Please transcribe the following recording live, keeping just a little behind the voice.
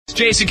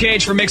Jason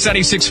Cage from Mix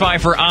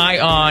 96.5 for Eye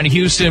on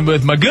Houston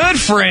with my good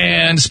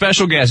friend,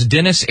 special guest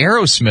Dennis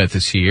Aerosmith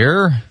is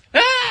here.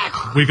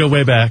 We go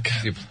way back.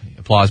 The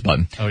applause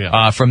button. Oh,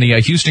 yeah. From the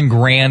Houston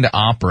Grand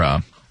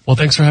Opera. Well,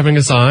 thanks for having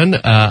us on.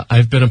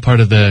 I've been a part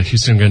of the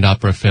Houston Grand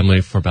Opera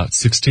family for about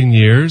 16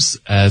 years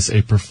as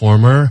a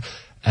performer,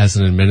 as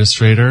an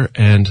administrator,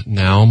 and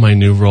now my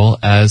new role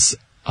as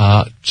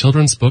a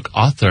children's book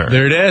author.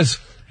 There it is.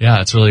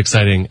 Yeah, it's really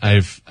exciting.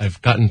 I've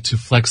gotten to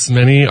flex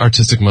many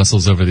artistic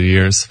muscles over the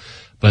years,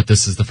 but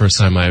this is the first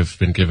time I've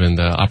been given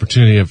the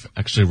opportunity of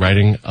actually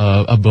writing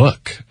a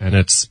book. And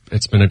it's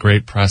been a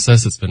great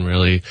process. It's been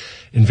really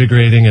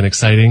invigorating and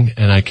exciting,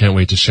 and I can't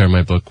wait to share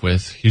my book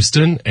with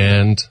Houston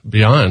and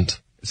beyond.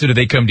 So do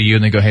they come to you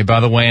and they go, hey,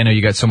 by the way, I know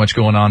you got so much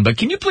going on, but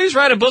can you please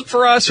write a book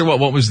for us? Or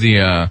what was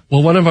the,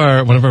 Well, one of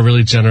our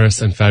really generous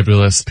and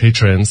fabulous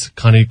patrons,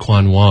 Connie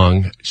Kwan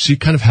Wong, she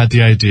kind of had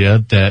the idea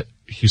that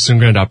Houston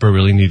Grand Opera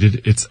really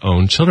needed its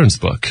own children's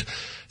book.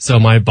 So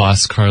my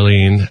boss,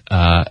 Carlene,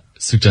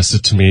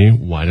 suggested to me,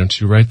 why don't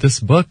you write this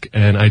book?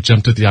 And I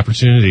jumped at the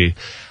opportunity.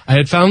 I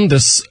had found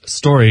this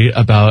story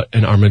about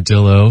an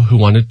armadillo who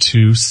wanted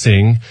to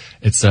sing.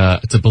 It's a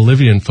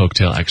Bolivian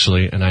folktale,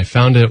 actually, and I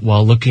found it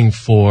while looking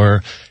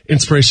for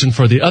inspiration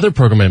for the other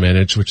program I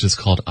manage, which is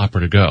called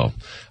Opera to Go.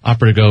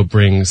 Opera to Go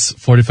brings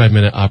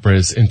 45-minute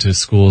operas into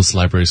schools,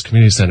 libraries,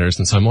 community centers,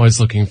 and so I'm always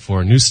looking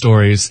for new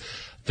stories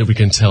that we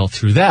can tell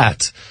through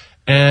that.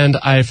 And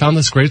I found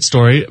this great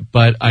story,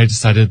 but I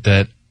decided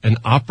that an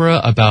opera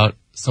about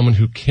someone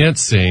who can't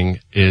sing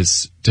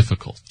is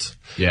difficult.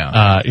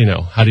 Yeah.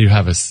 How do you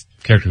have a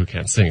character who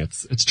can't sing?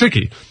 It's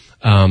tricky.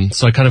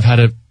 So I kind of had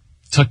it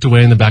tucked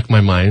away in the back of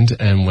my mind,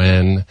 and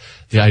when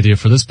the idea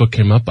for this book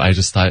came up, I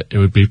just thought it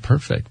would be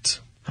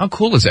perfect. How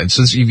cool is that?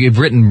 So you've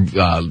written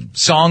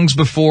songs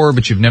before,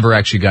 but you've never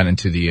actually gotten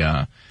into the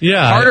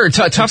harder,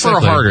 tougher exactly.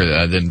 Or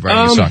harder than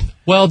writing a song?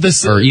 Well,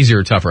 or easier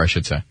or tougher, I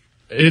should say.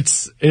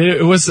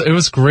 It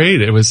was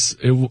great.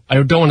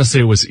 I don't want to say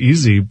it was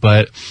easy,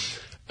 but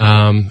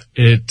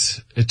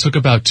it took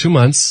about 2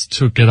 months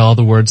to get all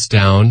the words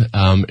down.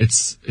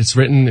 It's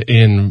written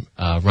in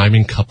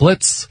rhyming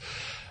couplets,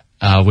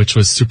 which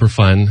was super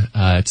fun.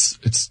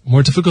 It's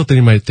more difficult than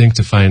you might think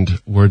to find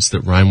words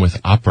that rhyme with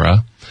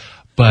opera.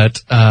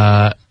 But,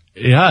 the...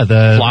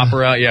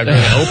 Flopera,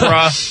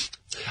 opera.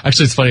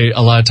 Actually, it's funny.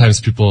 A lot of times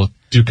people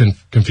do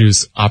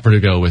confuse Opera to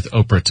Go with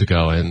Oprah to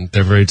Go, and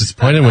they're very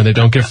disappointed when they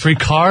don't get free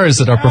cars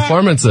at our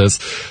performances.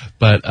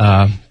 But,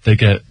 they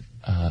get,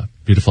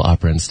 beautiful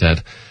opera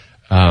instead.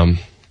 I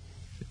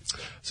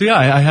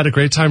had a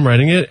great time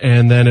writing it,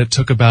 and then it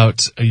took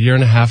about a year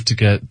and a half to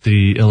get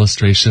the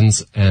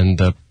illustrations and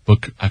the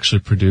book actually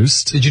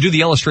produced. Did you do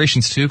the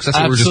illustrations too? Because that's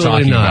what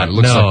Absolutely we were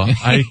just talking about. No,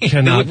 I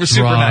cannot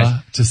draw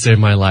nice. To save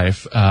my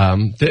life.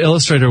 The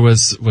illustrator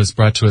was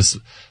brought to us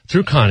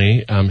through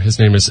Connie. His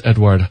name is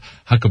Edward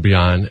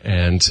Hakobian,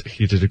 and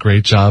he did a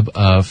great job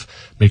of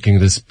making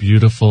this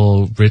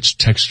beautiful, rich,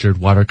 textured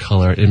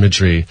watercolor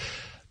imagery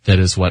that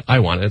is what I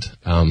wanted.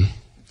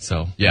 It's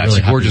a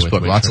gorgeous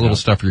book. Lots of little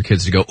stuff for your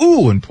kids to go,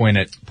 ooh, and point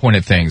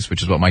at things,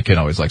 which is what my kid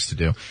always likes to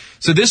do.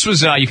 So this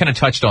was, you kind of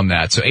touched on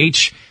that. So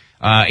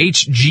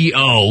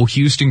HGO,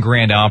 Houston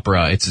Grand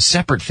Opera, it's a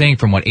separate thing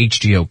from what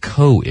HGO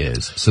Co.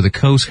 is. So the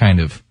Co's kind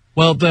of...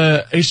 Well,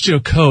 the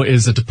HGO Co.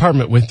 is a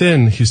department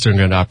within Houston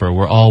Grand Opera.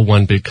 We're all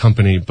one big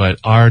company, but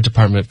our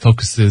department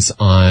focuses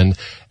on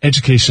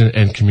education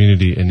and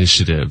community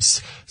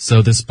initiatives.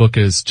 So this book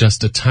is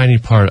just a tiny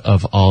part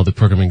of all the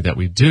programming that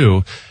we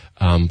do.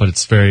 But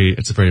it's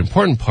a very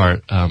important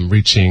part,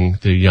 reaching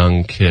the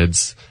young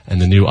kids and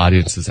the new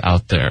audiences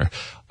out there.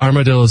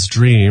 Armadillo's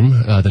Dream,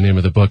 the name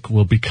of the book,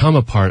 will become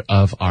a part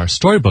of our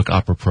storybook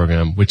opera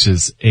program, which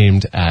is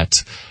aimed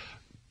at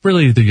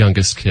really the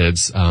youngest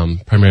kids,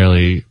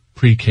 primarily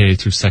pre-K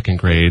through second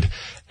grade.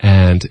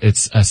 And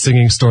it's a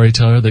singing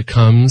storyteller that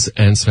comes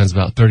and spends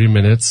about 30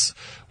 minutes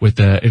with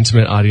the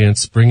intimate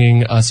audience,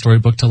 bringing a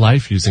storybook to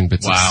life using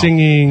bits of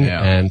singing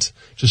and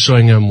just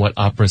showing them what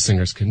opera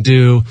singers can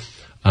do.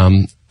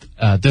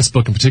 This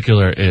book in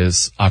particular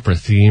is opera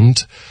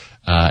themed.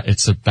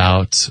 It's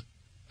about,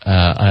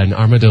 an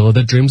armadillo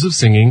that dreams of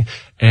singing.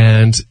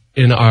 And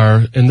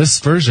in this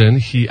version,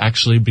 he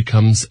actually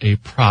becomes a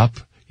prop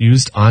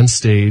used on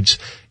stage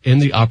in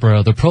the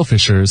opera The Pearl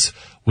Fishers,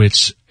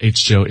 which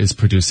HGO is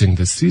producing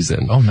this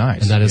season. Oh,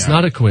 nice. And that is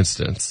not a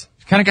coincidence.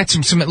 Kind of got a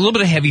little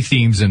bit of heavy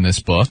themes in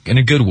this book, in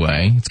a good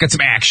way. It's got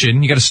some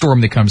action. You got a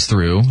storm that comes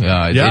through.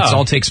 It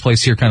all takes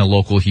place here, kind of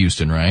local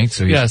Houston, right?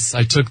 So yes,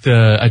 I took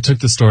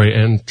the story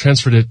and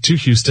transferred it to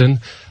Houston.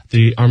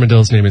 The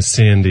armadillo's name is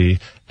Sandy,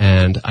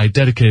 and I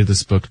dedicated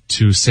this book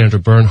to Sandra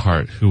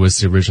Bernhardt, who was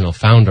the original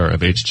founder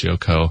of HGO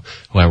Co.,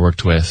 who I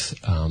worked with,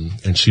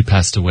 and she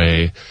passed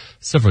away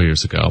several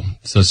years ago.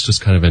 So it's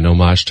just kind of an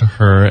homage to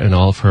her and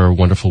all of her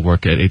wonderful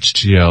work at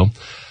HGO.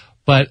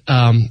 But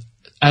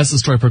as the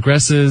story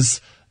progresses,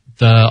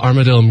 the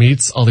armadillo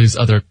meets all these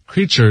other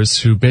creatures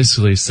who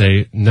basically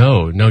say,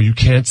 no, you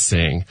can't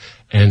sing.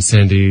 And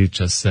Sandy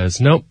just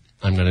says, nope,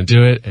 I'm going to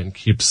do it, and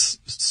keeps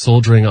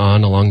soldiering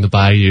on along the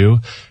bayou.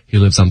 He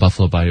lives on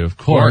Buffalo Bayou, of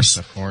course.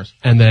 Of course.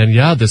 And then,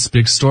 this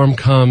big storm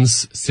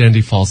comes.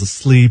 Sandy falls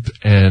asleep,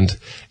 and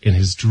in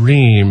his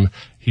dream,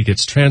 he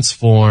gets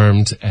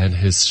transformed, and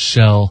his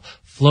shell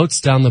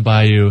floats down the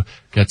bayou,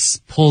 gets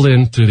pulled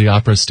in through the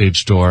opera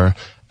stage door.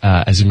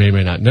 As you may or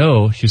may not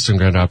know, Houston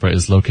Grand Opera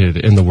is located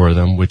in the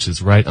Wortham, which is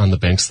right on the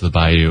banks of the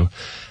bayou,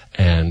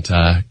 and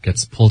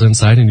gets pulled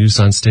inside and used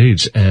on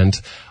stage. And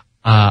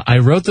I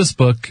wrote this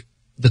book,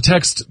 the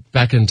text,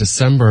 back in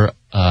December,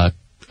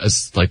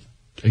 as like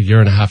a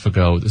year and a half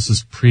ago. This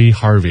was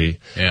pre-Harvey.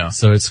 Yeah.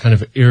 So it's kind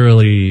of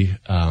eerily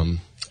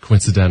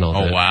coincidental.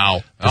 Oh,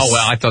 wow.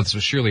 I thought this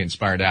was surely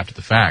inspired after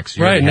the facts.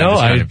 Right, no,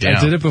 I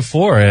did it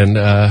before, and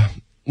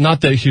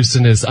not that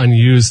Houston is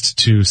unused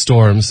to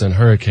storms and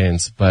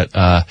hurricanes, but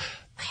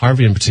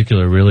Harvey in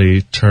particular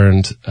really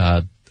turned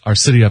our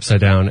city upside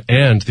down,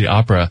 and the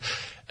opera.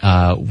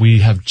 We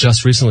have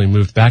just recently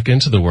moved back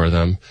into the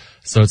Wortham,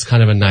 so it's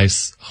kind of a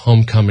nice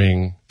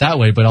homecoming that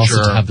way, but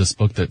also to have this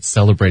book that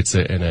celebrates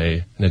it in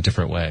a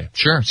different way.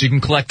 Sure. So you can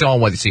collect all,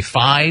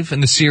 5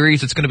 in the series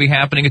that's going to be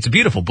happening. It's a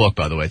beautiful book,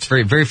 by the way. It's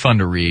very, very fun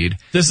to read.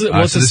 It's a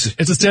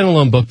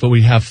standalone book, but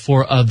we have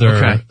 4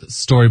 other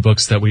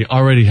storybooks that we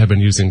already have been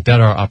using that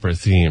are opera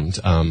themed.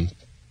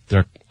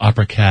 They're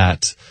Opera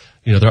Cat.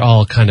 They're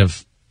all kind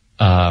of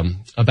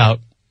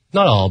about,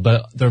 not all,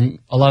 but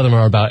a lot of them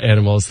are about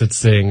animals that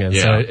sing, and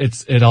so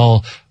it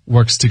all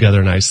works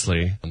together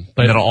nicely.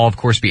 But that'll all, of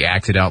course, be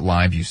acted out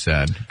live, you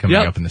said, coming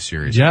up in the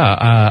series.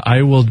 Yeah,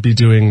 I will be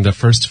doing the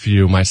first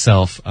few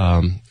myself,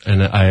 and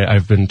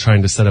I've been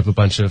trying to set up a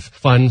bunch of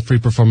fun free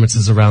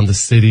performances around the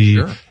city,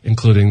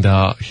 including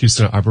the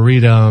Houston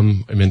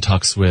Arboretum. I'm in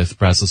talks with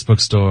Brazos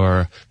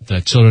Bookstore,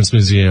 the Children's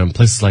Museum,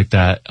 places like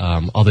that.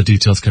 All the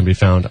details can be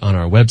found on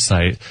our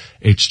website,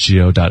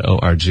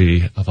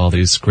 hgo.org, of all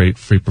these great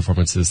free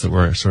performances that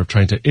we're sort of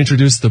trying to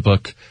introduce the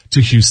book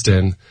to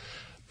Houston,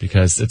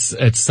 because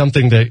it's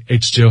something that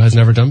HGO has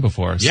never done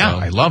before. So. Yeah,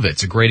 I love it.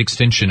 It's a great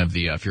extension of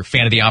the, if you're a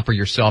fan of the opera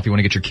yourself, you want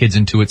to get your kids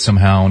into it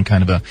somehow in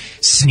kind of a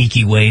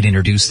sneaky way to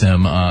introduce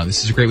them,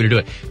 this is a great way to do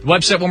it. The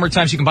website one more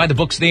time, so you can buy the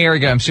books there.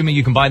 I'm assuming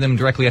you can buy them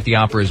directly at the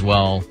opera as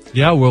well.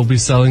 Yeah, we'll be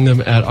selling them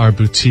at our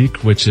boutique,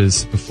 which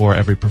is before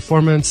every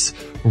performance.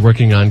 We're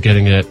working on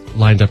getting it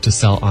lined up to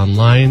sell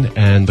online,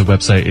 and the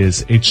website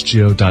is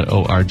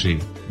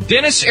hgo.org.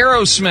 Dennis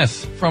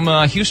Arrowsmith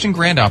from Houston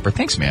Grand Opera.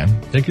 Thanks,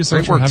 man. Thank you so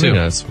much for having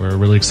us. We're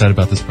really excited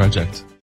about this project.